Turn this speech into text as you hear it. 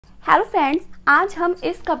Hello friends, आज हम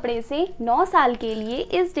इस कपड़े से 9 साल के लिए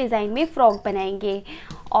इस डिज़ाइन में फ्रॉक बनाएंगे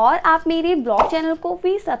और आप मेरे ब्लॉग चैनल को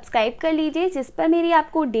भी सब्सक्राइब कर लीजिए, जिस पर मेरी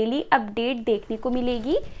आपको डेली अपडेट देखने को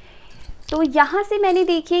मिलेगी। तो यहाँ से मैंने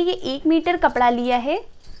देखिए ये 1 मीटर कपड़ा लिया है,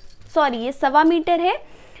 सॉरी ये 1.25 मीटर है।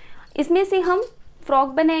 इसमें से हम फ्रॉक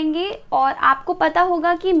बनाएंगे और आपको पता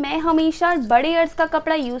होगा कि मैं हमेशा बड़े अर्ज का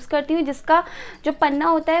कपड़ा यूज़ करती हूँ, जिसका जो पन्ना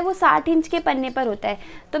होता है वो 60 इंच के पन्ने पर होता है।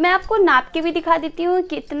 तो मैं आपको नाप के भी दिखा देती हूँ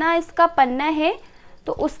कितना इसका पन्ना है।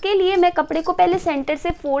 तो उसके लिए मैं कपड़े को पहले सेंटर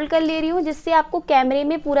से फोल्ड कर ले रही हूँ, जिससे आपको कैमरे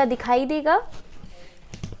में पूरा दिखाई देगा।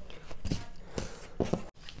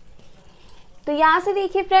 तो यहाँ से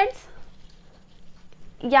देखिए फ्रेंड्स,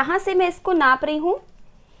 यहाँ से मैं इसको नाप रही हूँ।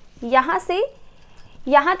 यहाँ से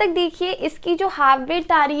यहाँ तक देखिए इसकी जो हाफ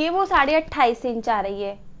वेट आ रही है वो 28.5 इंच आ रही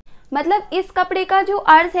है। मतलब इस कपड़े का जो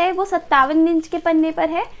अर्ज है वो 57 इंच के पन्ने पर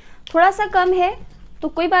है। थोड़ा सा कम है तो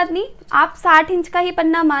कोई बात नहीं, आप 60 इंच का ही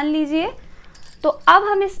पन्ना मान लीजिए। तो अब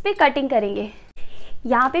हम इस पे कटिंग करेंगे।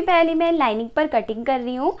 यहाँ पे पहले मैं लाइनिंग पर कटिंग कर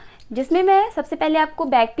रही हूँ, जिसमें मैं सबसे पहले आपको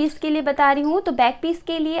बैक पीस के लिए बता रही हूँ। तो बैक पीस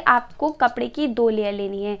के लिए आपको कपड़े की 2 लेयर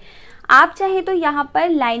लेनी है। आप चाहे तो यहाँ पर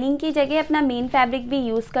लाइनिंग की जगह अपना मेन फैब्रिक भी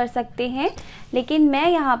यूज़ कर सकते हैं, लेकिन मैं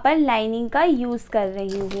यहाँ पर लाइनिंग का यूज़ कर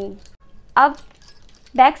रही हूँ। अब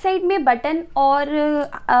बैक साइड में बटन और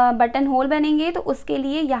बटन होल बनेंगे, तो उसके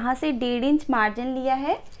लिए यहाँ से 1.5 इंच मार्जिन लिया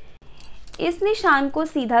है। इस निशान को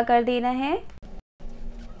सीधा कर देना है।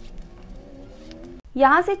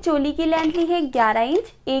 यहाँ से चोली की लेंथ ली है 11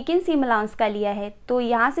 इंच, 1 इंच सीम अलाउंस का लिया है, तो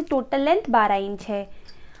यहाँ से टोटल लेंथ 12 इंच है।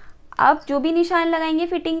 अब जो भी निशान लगाएंगे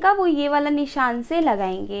फिटिंग का, वो ये वाला निशान से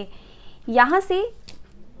लगाएंगे। यहाँ से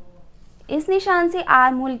इस निशान से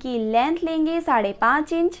आर्म होल की लेंथ लेंगे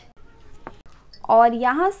 5.5 इंच और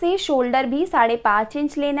यहाँ से शोल्डर भी 5.5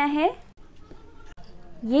 इंच लेना है।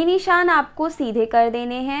 ये निशान आपको सीधे कर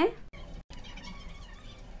देने हैं।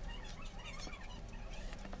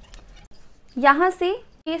 यहाँ से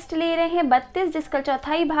चेस्ट ले रहे हैं 32, जिसका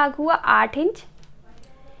चौथाई भाग हुआ 8 इंच।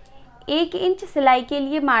 1 इंच सिलाई के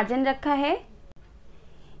लिए मार्जिन रखा है।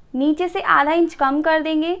 नीचे से आधा इंच कम कर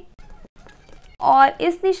देंगे और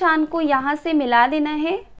इस निशान को यहाँ से मिला देना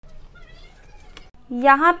है।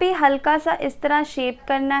 यहाँ पे हल्का सा इस तरह शेप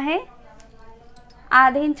करना है,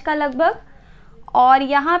 आधे इंच का लगभग, और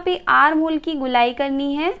यहाँ पे आर्म होल की गुलाई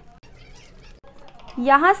करनी है।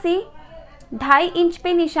 यहाँ से 2.5 इंच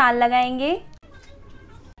पे निशान लगाएंगे।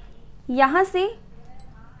 यहाँ से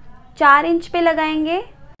 4 इंच पे लगाएंगे।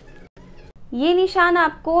 ये निशान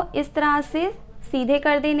आपको इस तरह से सीधे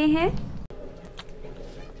कर देने हैं।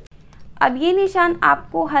 अब ये निशान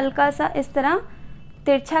आपको हल्का सा इस तरह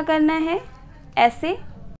तिरछा करना है, ऐसे।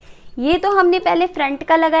 ये तो हमने पहले फ्रंट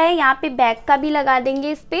का लगाया है, यहाँ पे बैक का भी लगा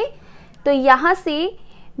देंगे इस पे। तो यहाँ से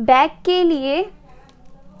बैक के लिए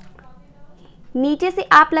नीचे से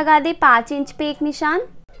आप लगा दे 5 इंच पे एक निशान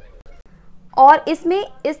और इसमें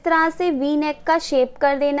इस तरह से वी नेक का शेप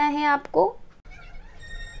कर देना है आपको।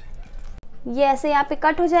 ये ऐसे यहाँ पे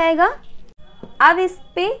कट हो जाएगा। अब इस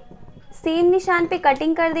पे सेम निशान पे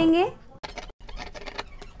कटिंग कर देंगे।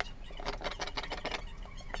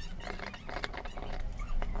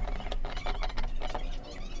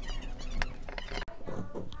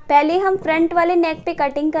 पहले हम फ्रंट वाले नेक पे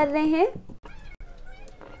कटिंग कर रहे हैं।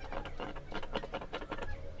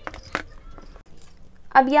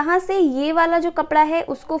 अब यहाँ से ये वाला जो कपड़ा है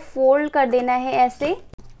उसको फोल्ड कर देना है ऐसे।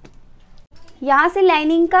 यहाँ से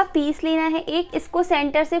लाइनिंग का पीस लेना है एक, इसको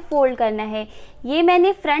सेंटर से फोल्ड करना है। ये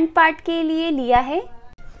मैंने फ्रंट पार्ट के लिए लिया है।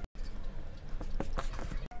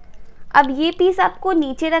 अब ये पीस आपको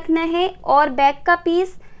नीचे रखना है और बैक का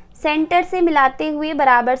पीस सेंटर से मिलाते हुए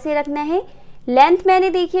बराबर से रखना है। लेंथ मैंने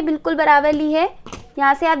देखिए बिल्कुल बराबर ली है।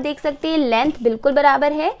 यहाँ से आप देख सकते हैं लेंथ बिल्कुल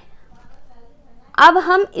बराबर है। अब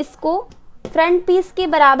हम इसको फ्रंट पीस के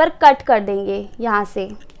बराबर कट कर देंगे यहाँ से।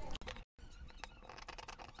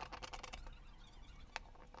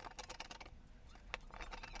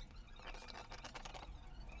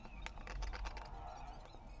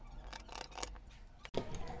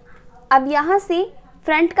 अब यहाँ से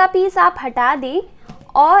फ्रंट का पीस आप हटा दें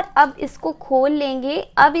और अब इसको खोल लेंगे।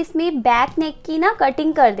 अब इसमें बैक नेक की ना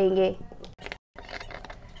कटिंग कर देंगे।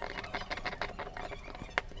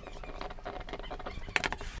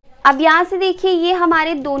 अब यहाँ से देखिए ये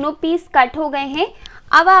हमारे दोनों पीस कट हो गए हैं।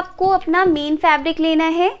 अब आपको अपना मेन फैब्रिक लेना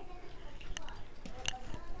है।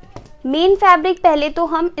 मेन फैब्रिक पहले तो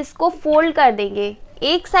हम इसको फोल्ड कर देंगे,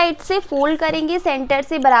 एक साइड से फोल्ड करेंगे सेंटर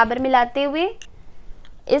से बराबर मिलाते हुए।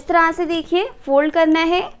 इस तरह से देखिए फोल्ड करना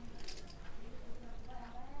है।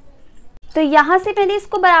 तो यहाँ से मैंने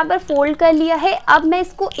इसको बराबर फोल्ड कर लिया है। अब मैं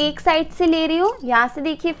इसको एक साइड से ले रही हूँ, यहाँ से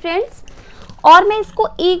देखिए फ्रेंड्स, और मैं इसको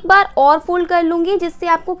एक बार और फोल्ड कर लूँगी जिससे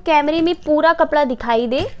आपको कैमरे में पूरा कपड़ा दिखाई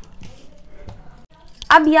दे।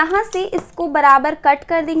 अब यहाँ से इसको बराबर कट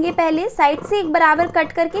कर देंगे, पहले साइड से एक बराबर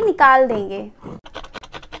कट करके निकाल देंगे।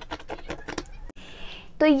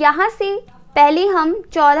 तो यहाँ से पहले हम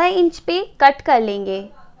 14 इंच पे कट कर लेंगे।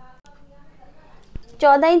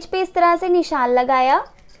 14 इंच पे इस तरह से निशान लगाया,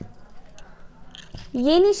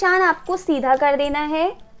 ये निशान आपको सीधा कर देना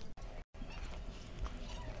है।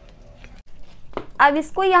 अब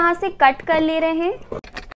इसको यहाँ से कट कर ले रहे हैं।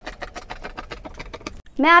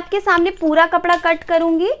 मैं आपके सामने पूरा कपड़ा कट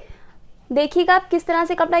करूंगी, देखिएगा आप किस तरह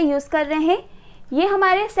से कपड़ा यूज़ कर रहे हैं। ये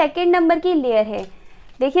हमारे सेकंड नंबर की लेयर है।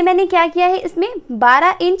 देखिए मैंने क्या किया है, इसमें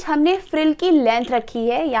 12 इंच हमने फ्रिल की लेंथ रखी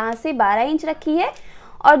है, यहाँ से 12 इंच रखी है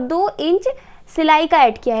और 2 इंच सिलाई का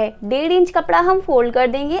ऐड किया है। 1.5 इंच कपड़ा हम फोल्ड कर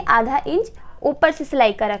देंगे, आधा इंच ऊपर से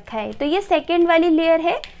सिलाई का रखा है। तो ये सेकंड वाली लेयर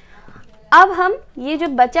है। अब हम ये जो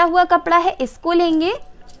बचा हुआ कपड़ा है इसको लेंगे,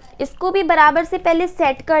 इसको भी बराबर से पहले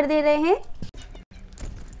सेट कर दे रहे हैं।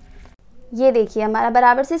 ये देखिए हमारा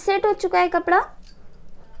बराबर से सेट हो चुका है कपड़ा।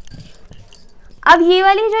 अब ये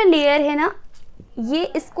वाली जो लेयर है ना, ये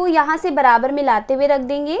इसको यहाँ से बराबर मिलाते हुए रख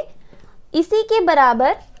देंगे। इसी के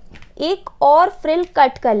बराबर एक और फ्रिल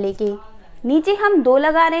कट कर लेंगे। नीचे हम 2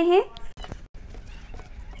 लगा रहे हैं,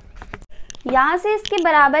 यहाँ से इसके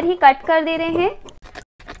बराबर ही कट कर दे रहे हैं।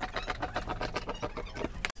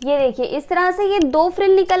 ये देखिए इस तरह से ये 2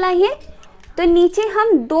 फ्रिल निकल आई है। तो नीचे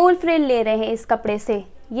हम 2 फ्रिल ले रहे हैं इस कपड़े से,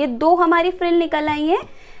 ये 2 हमारी फ्रिल निकल आई है।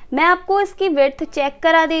 मैं आपको इसकी विड्थ चेक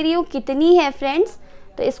करा दे रही हूँ कितनी है फ्रेंड्स।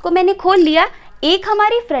 तो इसको मैंने खोल लिया, एक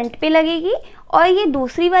हमारी फ्रंट पे लगेगी और ये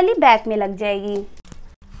दूसरी वाली बैक में लग जाएगी।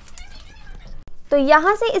 तो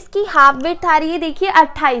यहाँ से इसकी हाफ विड्थ आ रही है, देखिए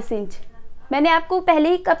 28 इंच। मैंने आपको पहले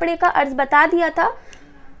ही कपड़े का अर्ज बता दिया था।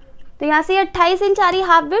 तो यहाँ से 28 इंच आ रही है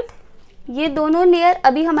हाफ विड्थ। ये दोनों लेयर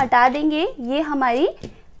अभी हम हटा देंगे, ये हमारी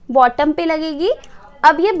बॉटम पे लगेगी।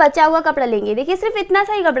 अब ये बचा हुआ कपड़ा लेंगे, देखिए सिर्फ इतना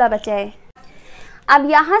सा ही कपड़ा बचा है। अब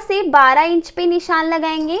यहाँ से 12 इंच पे निशान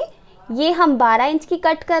लगाएंगे, ये हम 12 इंच की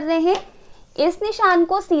कट कर रहे हैं। इस निशान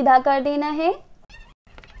को सीधा कर देना है।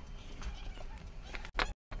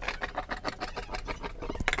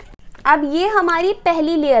 अब ये हमारी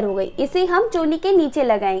पहली लेयर हो गई, इसे हम चोली के नीचे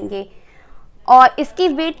लगाएंगे। और इसकी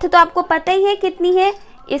विड्थ तो आपको पता ही है कितनी है,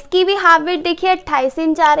 इसकी भी हाफ विड्थ देखिए 28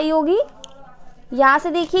 इंच आ रही होगी। यहाँ से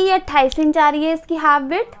देखिए ये 28 इंच आ रही है इसकी हाफ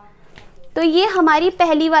विड्थ। तो ये हमारी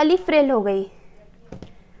पहली वाली फ्रिल हो गई।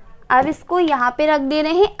 अब इसको यहाँ पे रख दे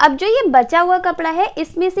रहे हैं। अब जो ये बचा हुआ कपड़ा है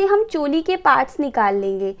इसमें से हम चोली के पार्ट्स निकाल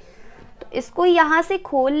लेंगे। तो इसको यहाँ से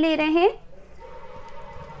खोल ले रहे हैं।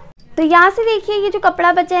 तो यहाँ से देखिए ये जो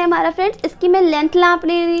कपड़ा बचा है हमारा फ्रेंड्स, इसकी मैं लेंथ नाप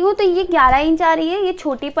ले रही हूँ। तो ये 11 इंच आ रही है, ये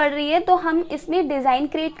छोटी पड़ रही है, तो हम इसमें डिज़ाइन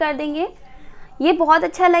क्रिएट कर देंगे। ये बहुत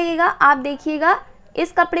अच्छा लगेगा। आप देखिएगा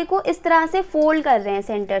इस कपड़े को इस तरह से फोल्ड कर रहे हैं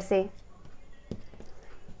सेंटर से।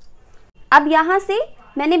 अब यहाँ से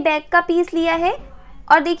मैंने बैक का पीस लिया है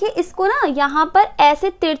और देखिए इसको ना यहाँ पर ऐसे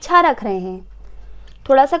तिरछा रख रहे हैं।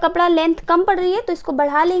 थोड़ा सा कपड़ा लेंथ कम पड़ रही है तो इसको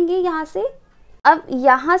बढ़ा लेंगे यहाँ से। अब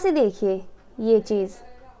यहाँ से देखिए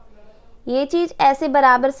ये चीज़ ऐसे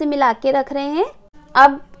बराबर से मिला के रख रहे हैं।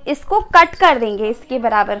 अब इसको कट कर देंगे इसके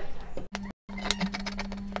बराबर।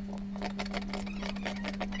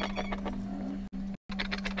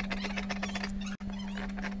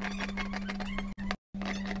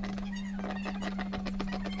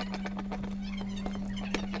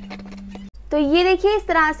 तो ये देखिए इस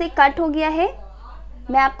तरह से कट हो गया है।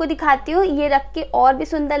 मैं आपको दिखाती हूँ, ये रख के और भी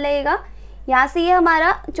सुंदर लगेगा। यहाँ से ये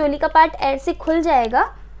हमारा चोली का पार्ट ऐड से खुल जाएगा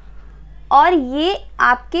और ये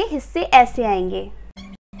आपके हिस्से ऐसे आएंगे।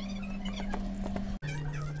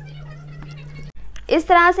 इस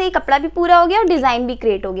तरह से ये कपड़ा भी पूरा हो गया और डिज़ाइन भी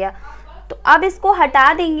क्रिएट हो गया। तो अब इसको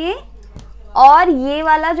हटा देंगे और ये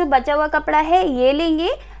वाला जो बचा हुआ कपड़ा है ये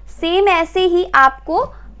लेंगे। सेम ऐसे ही आपको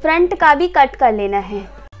फ्रंट का भी कट कर लेना है।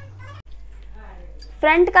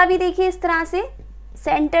 फ्रंट का भी देखिए इस तरह से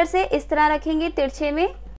सेंटर से इस तरह रखेंगे, तिरछे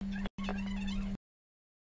में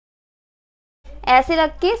ऐसे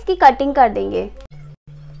रख के इसकी कटिंग कर देंगे।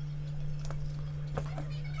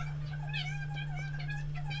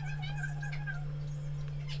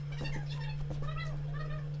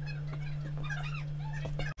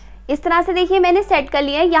 इस तरह से देखिए मैंने सेट कर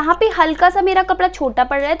लिया है। यहाँ पे हल्का सा मेरा कपड़ा छोटा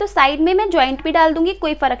पड़ रहा है तो साइड में मैं जॉइंट भी डाल दूंगी,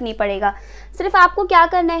 कोई फर्क नहीं पड़ेगा। सिर्फ आपको क्या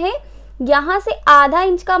करना है, यहाँ से आधा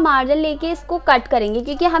इंच का मार्जिन लेके इसको कट करेंगे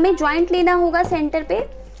क्योंकि हमें जॉइंट लेना होगा सेंटर पे।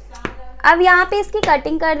 अब यहाँ पे इसकी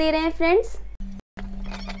कटिंग कर दे रहे हैं फ्रेंड्स।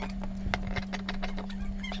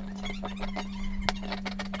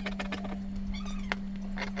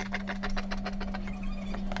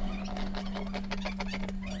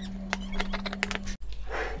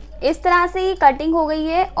 इस तरह से ये कटिंग हो गई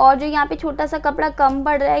है। और जो यहाँ पे छोटा सा कपड़ा कम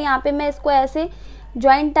पड़ रहा है, यहाँ पे मैं इसको ऐसे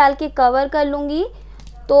जॉइंट डाल के कवर कर लूँगी।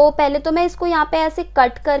 तो पहले तो मैं इसको यहाँ पे ऐसे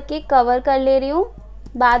कट करके कवर कर ले रही हूँ,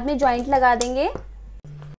 बाद में जॉइंट लगा देंगे।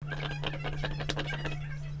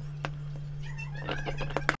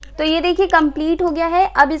 तो ये देखिए कंप्लीट हो गया है।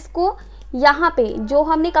 अब इसको यहाँ पे जो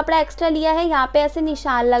हमने कपड़ा एक्स्ट्रा लिया है, यहाँ पे ऐसे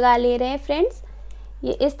निशान लगा ले रहे हैं फ्रेंड्स।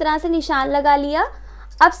 ये इस तरह से निशान लगा लिया।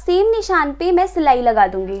 अब सेम निशान पे मैं सिलाई लगा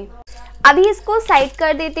दूंगी। अभी इसको साइड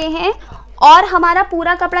कर देते हैं। और हमारा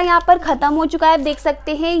पूरा कपड़ा यहाँ पर ख़त्म हो चुका है। आप देख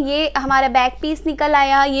सकते हैं ये हमारा बैक पीस निकल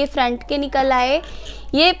आया, ये फ्रंट के निकल आए,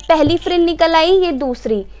 ये पहली फ्रिल निकल आई, ये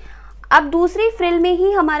दूसरी। अब दूसरी फ्रिल में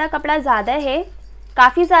ही हमारा कपड़ा ज़्यादा है,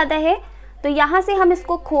 काफ़ी ज़्यादा है। तो यहाँ से हम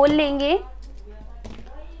इसको खोल लेंगे,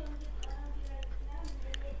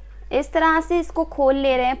 इस तरह से इसको खोल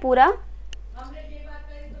ले रहे हैं पूरा।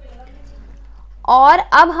 और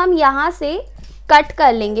अब हम यहाँ से कट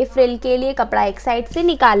कर लेंगे फ्रिल के लिए, कपड़ा एक साइड से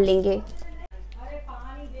निकाल लेंगे।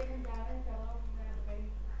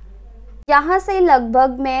 यहाँ से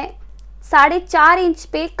लगभग मैं 4.5 इंच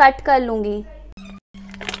पे कट कर लूँगी,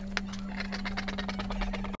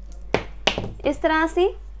 इस तरह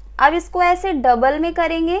से। अब इसको ऐसे डबल में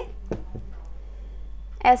करेंगे,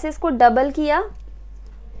 ऐसे इसको डबल किया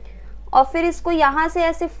और फिर इसको यहाँ से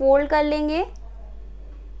ऐसे फोल्ड कर लेंगे,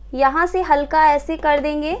 यहाँ से हल्का ऐसे कर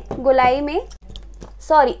देंगे गोलाई में।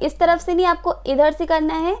 सॉरी, इस तरफ से नहीं, आपको इधर से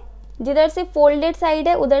करना है, जिधर से फोल्डेड साइड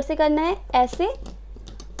है उधर से करना है, ऐसे।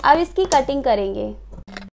 अब इसकी कटिंग करेंगे।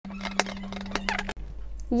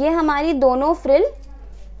 ये हमारी दोनों फ्रिल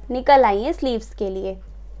निकल आई हैं स्लीव्स के लिए,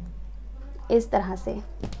 इस तरह से।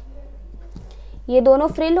 ये दोनों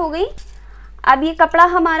फ्रिल हो गई। अब ये कपड़ा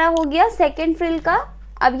हमारा हो गया सेकंड फ्रिल का।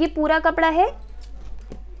 अब ये पूरा कपड़ा है,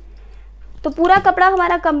 तो पूरा कपड़ा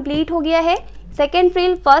हमारा कंप्लीट हो गया है। सेकंड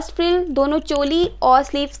फ्रिल, फर्स्ट फ्रिल, दोनों चोली और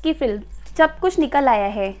स्लीव्स की फ्रिल, सब कुछ निकल आया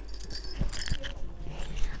है।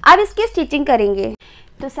 अब इसकी स्टिचिंग करेंगे।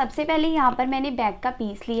 तो सबसे पहले यहाँ पर मैंने बैक का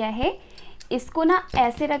पीस लिया है, इसको ना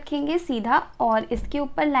ऐसे रखेंगे सीधा और इसके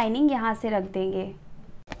ऊपर लाइनिंग यहाँ से रख देंगे।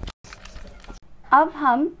 अब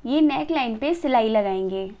हम ये नेक लाइन पे सिलाई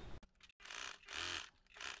लगाएंगे।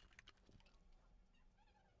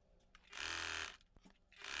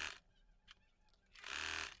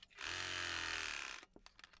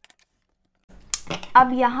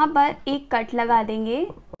 अब यहाँ पर एक कट लगा देंगे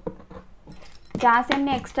जहाँ से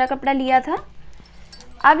हमने एक्स्ट्रा कपड़ा लिया था।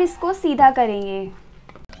 अब इसको सीधा करेंगे।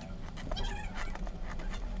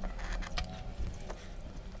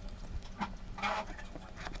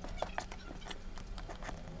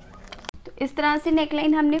 तो इस तरह से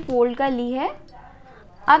नेकलाइन हमने फोल्ड कर ली है।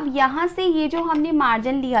 अब यहाँ से ये जो हमने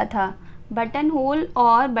मार्जिन लिया था बटन होल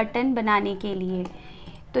और बटन बनाने के लिए,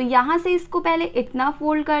 तो यहाँ से इसको पहले इतना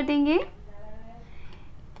फोल्ड कर देंगे,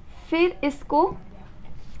 फिर इसको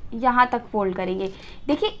यहाँ तक फोल्ड करेंगे।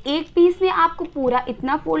 देखिए एक पीस में आपको पूरा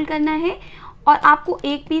इतना फोल्ड करना है और आपको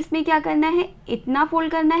एक पीस में क्या करना है, इतना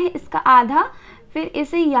फोल्ड करना है, इसका आधा, फिर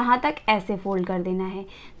इसे यहाँ तक ऐसे फोल्ड कर देना है।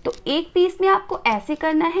 तो एक पीस में आपको ऐसे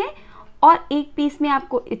करना है और एक पीस में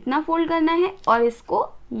आपको इतना फोल्ड करना है और इसको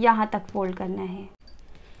यहाँ तक फोल्ड करना है।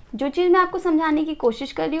 जो चीज़ मैं आपको समझाने की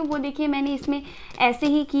कोशिश कर रही हूँ वो देखिए मैंने इसमें ऐसे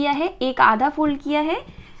ही किया है, एक आधा फोल्ड किया है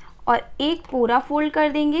और एक पूरा फोल्ड कर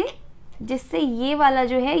देंगे, जिससे ये वाला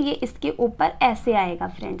जो है ये इसके ऊपर ऐसे आएगा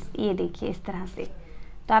फ्रेंड्स। ये देखिए इस तरह से।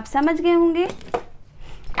 तो आप समझ गए होंगे।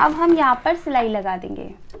 अब हम यहाँ पर सिलाई लगा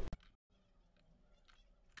देंगे।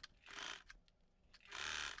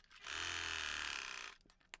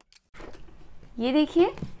 ये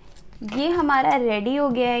देखिए ये हमारा रेडी हो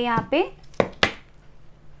गया है यहाँ पे।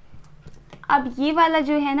 अब ये वाला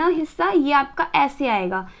जो है ना हिस्सा, ये आपका ऐसे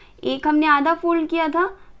आएगा। एक हमने आधा फोल्ड किया था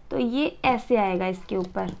तो ये ऐसे आएगा इसके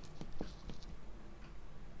ऊपर,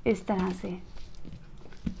 इस तरह से।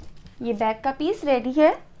 ये बैक का पीस रेडी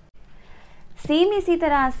है। सेम इसी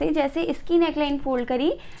तरह से जैसे इसकी नेकलाइन फोल्ड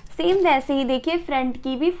करी, सेम वैसे ही देखिए फ्रंट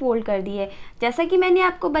की भी फोल्ड कर दी है। जैसा कि मैंने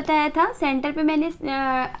आपको बताया था, सेंटर पे मैंने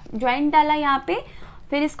जॉइंट डाला यहाँ पे,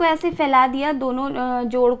 फिर इसको ऐसे फैला दिया दोनों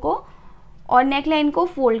जोड़ को और नेकलाइन को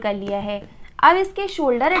फोल्ड कर लिया है। अब इसके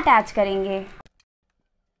शोल्डर अटैच करेंगे।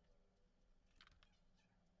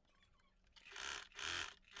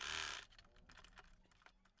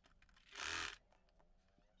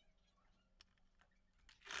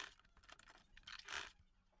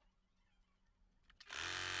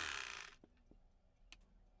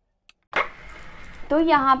 तो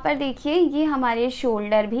यहाँ पर देखिए ये हमारे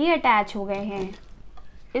शोल्डर भी अटैच हो गए हैं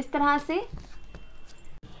इस तरह से।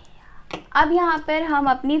 अब यहाँ पर हम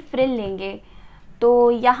अपनी फ्रिल लेंगे। तो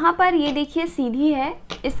यहाँ पर ये देखिए सीधी है,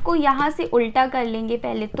 इसको यहाँ से उल्टा कर लेंगे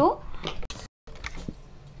पहले। तो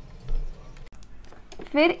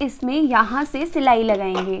फिर इसमें यहाँ से सिलाई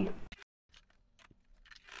लगाएंगे।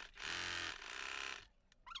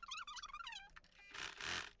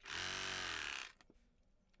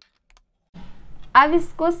 अब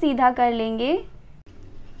इसको सीधा कर लेंगे।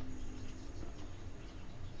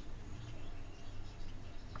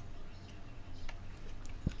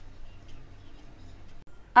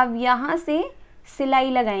 अब यहाँ से सिलाई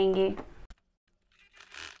लगाएंगे।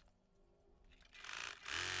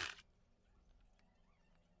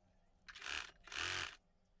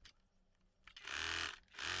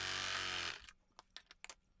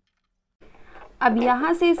 अब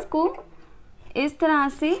यहाँ से इसको इस तरह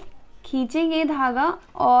से खींचेंगे धागा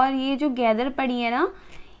और ये जो गैदर पड़ी है ना,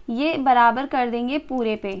 ये बराबर कर देंगे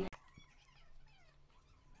पूरे पे।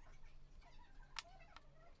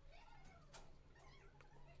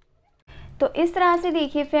 तो इस तरह से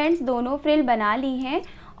देखिए फ्रेंड्स, दोनों फ्रिल बना ली हैं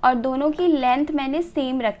और दोनों की लेंथ मैंने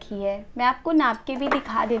सेम रखी है। मैं आपको नाप के भी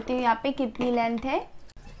दिखा देती हूँ यहाँ पे कितनी लेंथ है।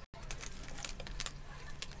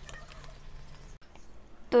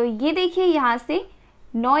 तो ये देखिए यहाँ से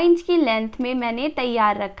 9 इंच की लेंथ में मैंने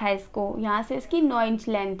तैयार रखा है इसको। यहाँ से इसकी 9 इंच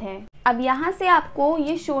लेंथ है। अब यहाँ से आपको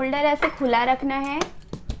ये शोल्डर ऐसे खुला रखना है,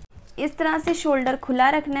 इस तरह से शोल्डर खुला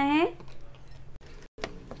रखना है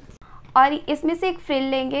और इसमें से एक फ्रिल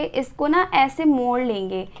लेंगे, इसको ना ऐसे मोड़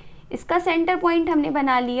लेंगे। इसका सेंटर पॉइंट हमने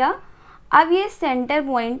बना लिया। अब ये सेंटर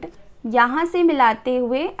पॉइंट यहाँ से मिलाते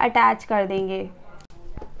हुए अटैच कर देंगे।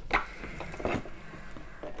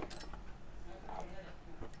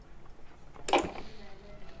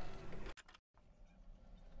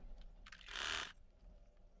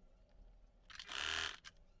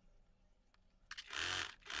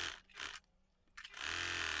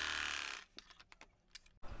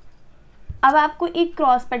 अब आपको एक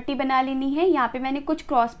क्रॉस पट्टी बना लेनी है। यहाँ पे मैंने कुछ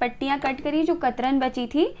क्रॉस पट्टियाँ कट करी, जो कतरन बची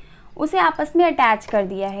थी उसे आपस में अटैच कर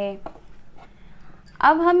दिया है।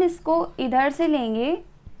 अब हम इसको इधर से लेंगे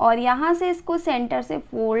और यहाँ से इसको सेंटर से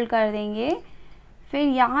फोल्ड कर देंगे, फिर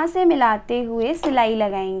यहाँ से मिलाते हुए सिलाई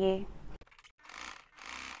लगाएंगे।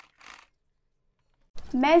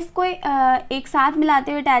 मैं इसको एक साथ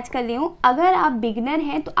मिलाते हुए अटैच कर रही हूँ। अगर आप बिगिनर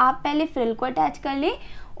हैं तो आप पहले फ्रिल को अटैच कर लें,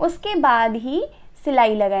 उसके बाद ही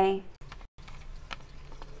सिलाई लगाएं।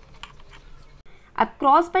 अब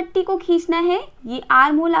क्रॉस पट्टी को खींचना है, ये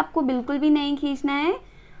आर्म होल आपको बिल्कुल भी नहीं खींचना है।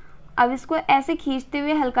 अब इसको ऐसे खींचते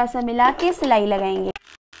हुए हल्का सा मिला के सिलाई लगाएंगे।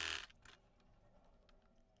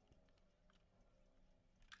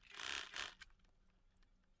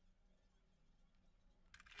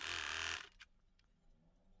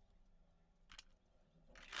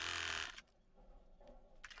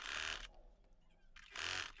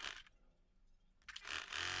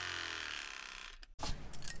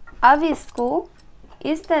 अब इसको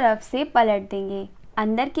इस तरफ से पलट देंगे,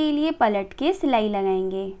 अंदर के लिए पलट के सिलाई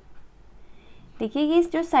लगाएंगे। देखिए ये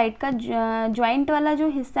जो साइड का जॉइंट वाला जो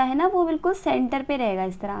हिस्सा है ना, वो बिल्कुल सेंटर पे रहेगा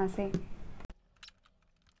इस तरह से।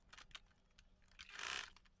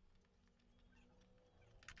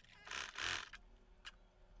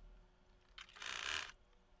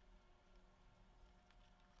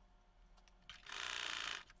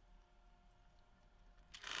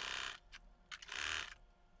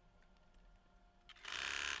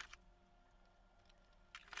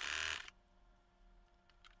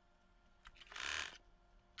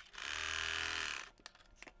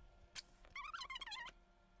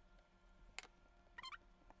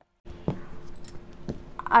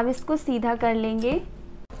 अब इसको सीधा कर लेंगे।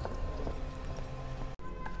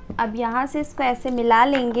 अब यहाँ से इसको ऐसे मिला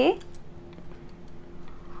लेंगे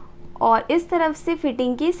और इस तरफ से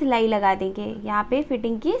फिटिंग की सिलाई लगा देंगे। यहाँ पे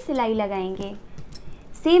फिटिंग की सिलाई लगाएंगे।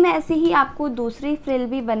 सेम ऐसे ही आपको दूसरी फ्रिल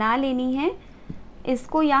भी बना लेनी है।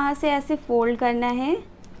 इसको यहाँ से ऐसे फोल्ड करना है,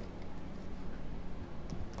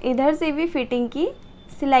 इधर से भी फिटिंग की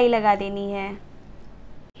सिलाई लगा देनी है।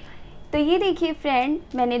 तो ये देखिए फ्रेंड,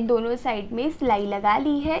 मैंने दोनों साइड में सिलाई लगा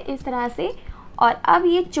ली है इस तरह से। और अब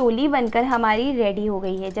ये चोली बनकर हमारी रेडी हो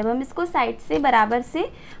गई है। जब हम इसको साइड से बराबर से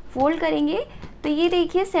फोल्ड करेंगे तो ये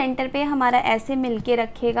देखिए सेंटर पे हमारा ऐसे मिलके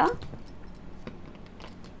रखेगा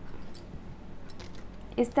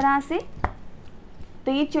इस तरह से।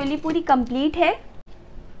 तो ये चोली पूरी कंप्लीट है।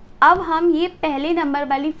 अब हम ये पहले नंबर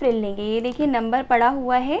वाली फ्रिल लेंगे। ये देखिए नंबर पड़ा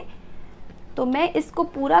हुआ है, तो मैं इसको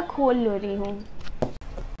पूरा खोल ले रही हूँ।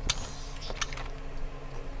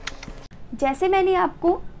 जैसे मैंने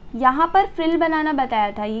आपको यहाँ पर फ्रिल बनाना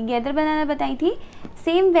बताया था, ये गैदर बनाना बताई थी,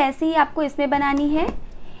 सेम वैसे ही आपको इसमें बनानी है।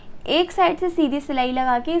 एक साइड से सीधी सिलाई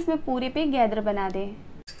लगा के इसमें पूरे पे गैदर बना दें।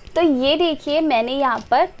 तो ये देखिए मैंने यहाँ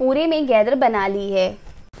पर पूरे में गैदर बना ली है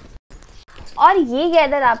और ये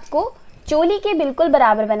गैदर आपको चोली के बिल्कुल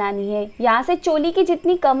बराबर बनानी है। यहाँ से चोली की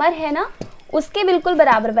जितनी कमर है ना, उसके बिल्कुल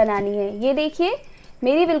बराबर बनानी है। ये देखिए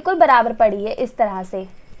मेरी बिल्कुल बराबर पड़ी है इस तरह से।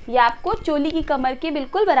 ये आपको चोली की कमर के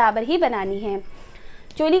बिल्कुल बराबर ही बनानी है।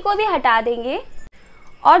 चोली को भी हटा देंगे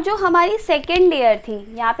और जो हमारी सेकेंड लेयर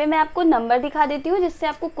थी, यहाँ पे मैं आपको नंबर दिखा देती हूँ जिससे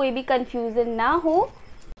आपको कोई भी कंफ्यूजन ना हो।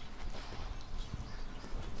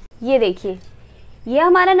 ये देखिए ये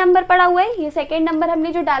हमारा नंबर पड़ा हुआ है, ये सेकेंड नंबर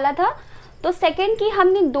हमने जो डाला था। तो सेकेंड की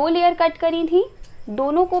हमने 2 लेयर कट करी थी,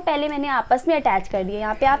 दोनों को पहले मैंने आपस में अटैच कर दिया।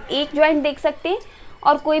 यहाँ पे आप एक जॉइंट देख सकते हैं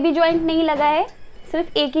और कोई भी जॉइंट नहीं लगा है,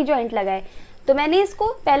 सिर्फ एक ही जॉइंट लगा है। तो मैंने इसको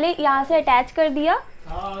पहले यहाँ से अटैच कर दिया।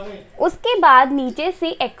 उसके बाद नीचे से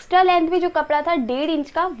एक्स्ट्रा लेंथ में जो कपड़ा था 1.5 इंच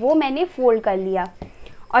का, वो मैंने फोल्ड कर लिया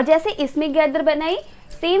और जैसे इसमें गैदर बनाई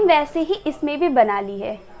सेम वैसे ही इसमें भी बना ली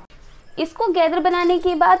है। इसको गैदर बनाने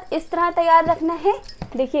के बाद इस तरह तैयार रखना है।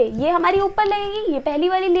 देखिए ये हमारी ऊपर लगेगी, ये पहली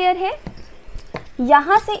वाली लेयर है।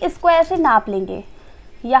 यहाँ से इसको ऐसे नाप लेंगे,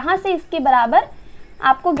 यहाँ से इसके बराबर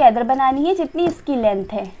आपको गैदर बनानी है जितनी इसकी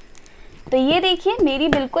लेंथ है। तो ये देखिए मेरी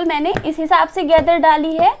बिल्कुल मैंने इस हिसाब से गैदर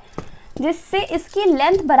डाली है जिससे इसकी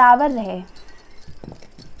लेंथ बराबर रहे।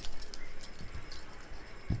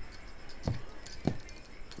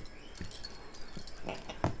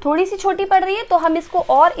 थोड़ी सी छोटी पड़ रही है तो हम इसको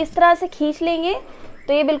और इस तरह से खींच लेंगे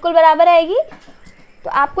तो ये बिल्कुल बराबर आएगी। तो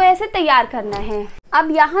आपको ऐसे तैयार करना है।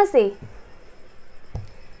 अब यहाँ से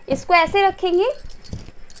इसको ऐसे रखेंगे,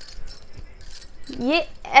 ये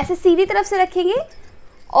ऐसे सीधी तरफ से रखेंगे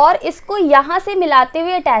और इसको यहाँ से मिलाते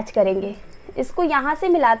हुए अटैच करेंगे। इसको यहाँ से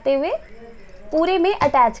मिलाते हुए पूरे में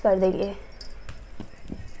अटैच कर देंगे।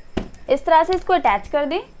 इस तरह से इसको अटैच कर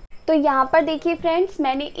दें। तो यहाँ पर देखिए फ्रेंड्स,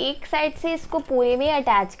 मैंने एक साइड से इसको पूरे में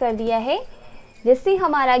अटैच कर दिया है, जिससे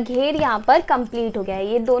हमारा घेर यहाँ पर कंप्लीट हो गया है।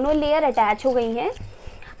 ये दोनों लेयर अटैच हो गई हैं।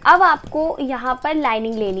 अब आपको यहाँ पर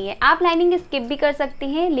लाइनिंग लेनी है। आप लाइनिंग स्किप भी कर सकते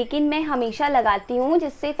हैं, लेकिन मैं हमेशा लगाती हूँ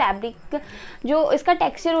जिससे फैब्रिक जो इसका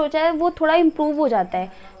टेक्सचर हो जाए वो थोड़ा इम्प्रूव हो जाता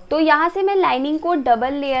है। तो यहाँ से मैं लाइनिंग को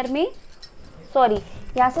डबल लेयर में,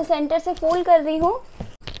 यहाँ से सेंटर से फोल्ड कर रही हूँ।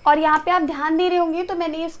 और यहाँ पे आप ध्यान दे रहे होंगे तो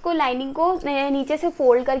मैंने इसको लाइनिंग को नीचे से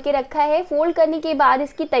फोल्ड करके रखा है। फोल्ड करने के बाद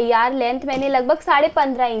इसकी तैयार लेंथ मैंने लगभग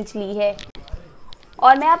 15.5 इंच ली है।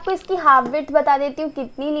 और मैं आपको इसकी हाफ विड्थ बता देती हूँ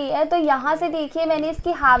कितनी ली है। तो यहाँ से देखिए मैंने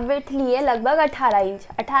इसकी हाफ विड्थ ली है लगभग 18 इंच।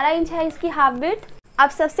 18 इंच है इसकी हाफ विड्थ। अब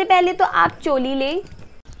सबसे पहले तो आप चोली लें,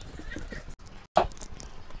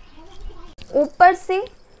 ऊपर से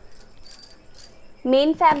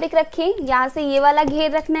मेन फैब्रिक रखें, यहाँ से ये वाला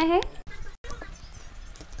घेर रखना है।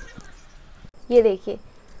 ये देखिए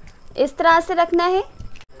इस तरह से रखना है।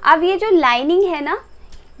 अब ये जो लाइनिंग है ना,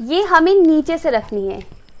 ये हमें नीचे से रखनी है।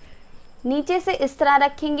 नीचे से इस तरह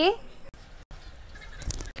रखेंगे,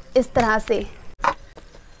 इस तरह से।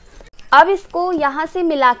 अब इसको यहाँ से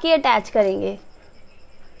मिला के अटैच करेंगे,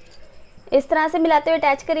 इस तरह से मिलाते हुए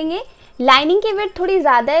अटैच करेंगे। लाइनिंग की विड्थ थोड़ी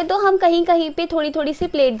ज़्यादा है तो हम कहीं कहीं पे थोड़ी थोड़ी सी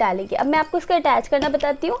प्लेट डालेंगे। अब मैं आपको इसको अटैच करना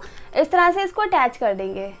बताती हूँ। इस तरह से इसको अटैच कर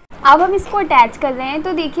देंगे। अब हम इसको अटैच कर रहे हैं।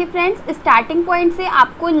 तो देखिए फ्रेंड्स, स्टार्टिंग पॉइंट से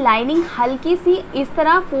आपको लाइनिंग हल्की सी इस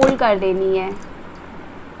तरह फोल्ड कर देनी है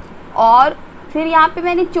और फिर यहाँ पे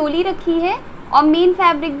मैंने चोली रखी है और मेन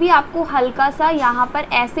फैब्रिक भी आपको हल्का सा यहाँ पर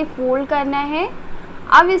ऐसे फोल्ड करना है।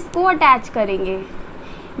 अब इसको अटैच करेंगे।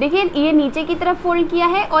 देखिए ये नीचे की तरफ फोल्ड किया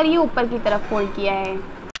है और ये ऊपर की तरफ फोल्ड किया है।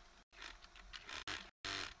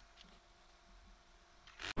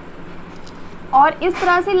 और इस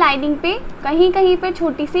तरह से लाइनिंग पे कहीं कहीं पे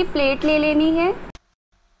छोटी सी प्लेट ले लेनी है।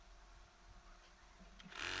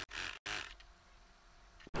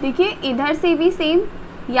 देखिए इधर से भी सेम,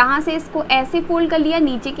 यहाँ से इसको ऐसे फोल्ड कर लिया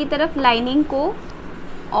नीचे की तरफ लाइनिंग को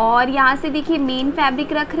और यहाँ से देखिए मेन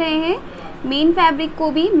फैब्रिक रख रहे हैं। मेन फैब्रिक को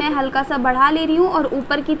भी मैं हल्का सा बढ़ा ले रही हूँ और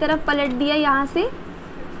ऊपर की तरफ पलट दिया यहाँ से।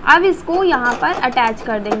 अब इसको यहाँ पर अटैच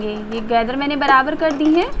कर देंगे। ये गैदर मैंने बराबर कर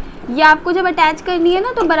दी है। ये आपको जब अटैच करनी है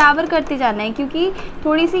ना तो बराबर करते जाना है, क्योंकि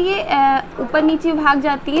थोड़ी सी ये ऊपर नीचे भाग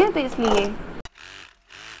जाती है, तो इसलिए।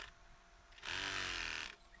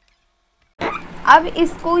 अब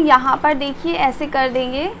इसको यहाँ पर देखिए ऐसे कर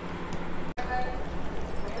देंगे।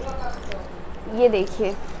 ये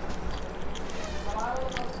देखिए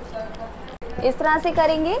इस तरह से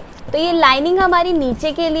करेंगे तो ये लाइनिंग हमारी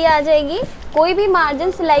नीचे के लिए आ जाएगी। कोई भी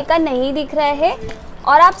मार्जिन सिलाई का नहीं दिख रहा है।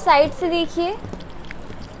 और आप साइड से देखिए,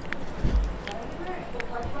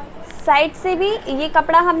 साइड से भी ये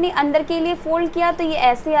कपड़ा हमने अंदर के लिए फोल्ड किया तो ये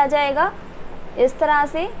ऐसे आ जाएगा इस तरह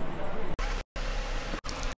से।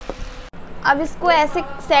 अब इसको ऐसे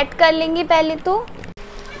सेट कर लेंगे पहले तो।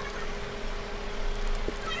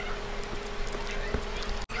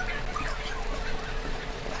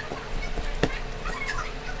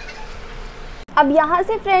 अब यहाँ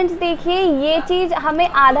से फ्रेंड्स देखिए ये चीज़ हमें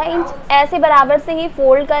आधा इंच ऐसे बराबर से ही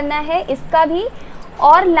फोल्ड करना है इसका भी।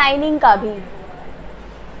 और लाइनिंग का भी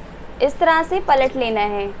इस तरह से पलट लेना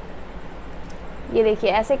है। ये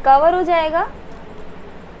देखिए ऐसे कवर हो जाएगा,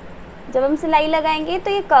 जब हम सिलाई लगाएंगे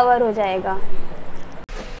तो ये कवर हो जाएगा।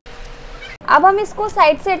 अब हम इसको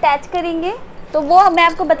साइड से अटैच करेंगे, तो वो मैं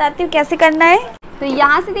आपको बताती हूँ कैसे करना है। तो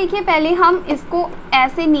यहाँ से देखिए पहले हम इसको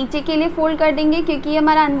ऐसे नीचे के लिए फोल्ड कर देंगे, क्योंकि ये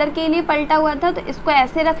हमारा अंदर के लिए पलटा हुआ था, तो इसको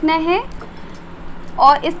ऐसे रखना है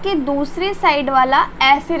और इसके दूसरे साइड वाला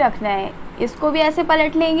ऐसे रखना है, इसको भी ऐसे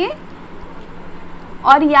पलट लेंगे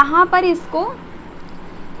और यहाँ पर इसको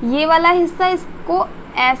ये वाला हिस्सा इसको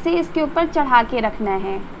ऐसे इसके ऊपर चढ़ा के रखना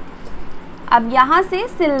है। अब यहाँ से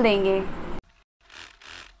सिल देंगे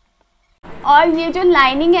और ये जो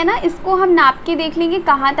लाइनिंग है ना, इसको हम नाप के देख लेंगे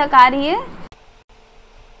कहाँ तक आ रही है।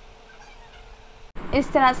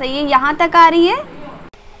 इस तरह से ये यहाँ तक आ रही है,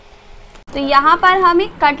 तो यहाँ पर हम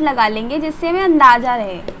एक कट लगा लेंगे जिससे हमें अंदाज़ा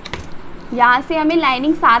रहे। यहाँ से हमें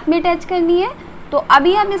लाइनिंग साथ में अटैच करनी है, तो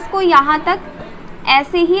अभी हम इसको यहाँ तक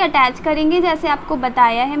ऐसे ही अटैच करेंगे जैसे आपको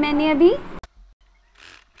बताया है मैंने अभी।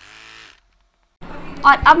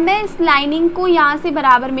 और अब मैं इस लाइनिंग को यहाँ से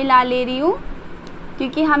बराबर मिला ले रही हूँ,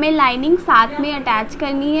 क्योंकि हमें लाइनिंग साथ में अटैच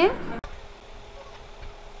करनी है।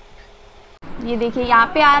 ये देखिए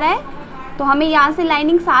यहाँ पे आ रहा है, तो हमें यहाँ से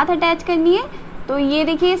लाइनिंग साथ अटैच करनी है। तो ये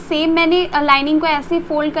देखिए सेम मैंने लाइनिंग को ऐसे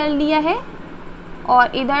फोल्ड कर लिया है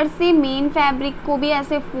और इधर से मेन फैब्रिक को भी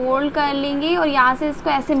ऐसे फोल्ड कर लेंगे और यहाँ से इसको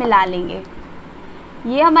ऐसे मिला लेंगे।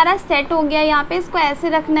 ये हमारा सेट हो गया। यहाँ पे इसको ऐसे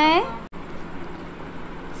रखना है,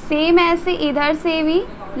 सेम ऐसे इधर से भी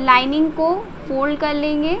लाइनिंग को फोल्ड कर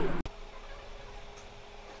लेंगे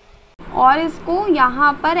और इसको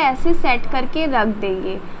यहाँ पर ऐसे सेट करके रख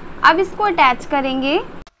देंगे। अब इसको अटैच करेंगे।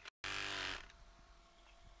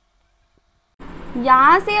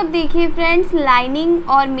 यहाँ से अब देखिए फ्रेंड्स, लाइनिंग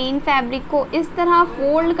और मेन फैब्रिक को इस तरह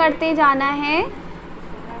फोल्ड करते जाना है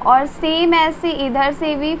और सेम ऐसे इधर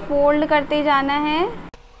से भी फोल्ड करते जाना है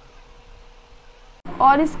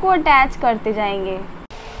और इसको अटैच करते जाएंगे।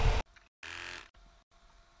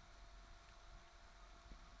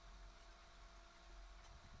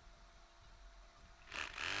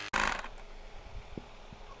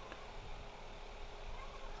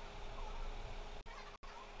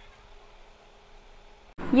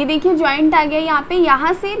 ये देखिए जॉइंट आ गया यहाँ पे,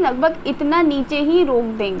 यहाँ से लगभग इतना नीचे ही रोक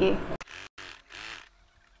देंगे।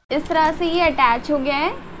 इस तरह से ये अटैच हो गया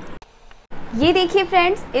है। ये देखिए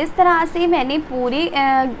फ्रेंड्स, इस तरह से मैंने पूरे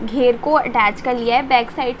घेर को अटैच कर लिया है।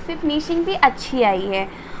 बैक साइड से फिनिशिंग भी अच्छी आई है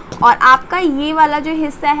और आपका ये वाला जो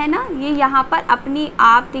हिस्सा है ना, ये यहाँ पर अपने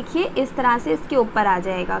आप देखिए इस तरह से इसके ऊपर आ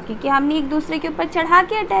जाएगा, क्योंकि हमने एक दूसरे के ऊपर चढ़ा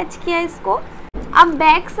के अटैच किया है इसको। अब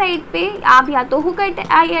बैक साइड पे आप या तो हुक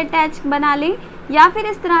आई अटैच बना लें या फिर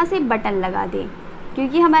इस तरह से बटन लगा दें,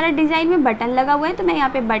 क्योंकि हमारा डिज़ाइन में बटन लगा हुआ है, तो मैं यहाँ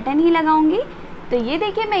पे बटन ही लगाऊंगी। तो ये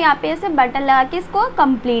देखिए मैं यहाँ पे ऐसे बटन लगा के इसको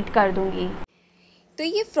कंप्लीट कर दूंगी। तो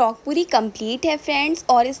ये फ्रॉक पूरी कंप्लीट है फ्रेंड्स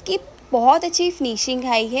और इसकी बहुत अच्छी फिनिशिंग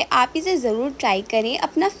आई है। आप इसे ज़रूर ट्राई करें,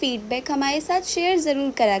 अपना फीडबैक हमारे साथ शेयर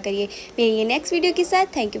ज़रूर करा करिए। मेरी ये नेक्स्ट वीडियो के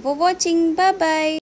साथ। Thank you for watching, bye bye.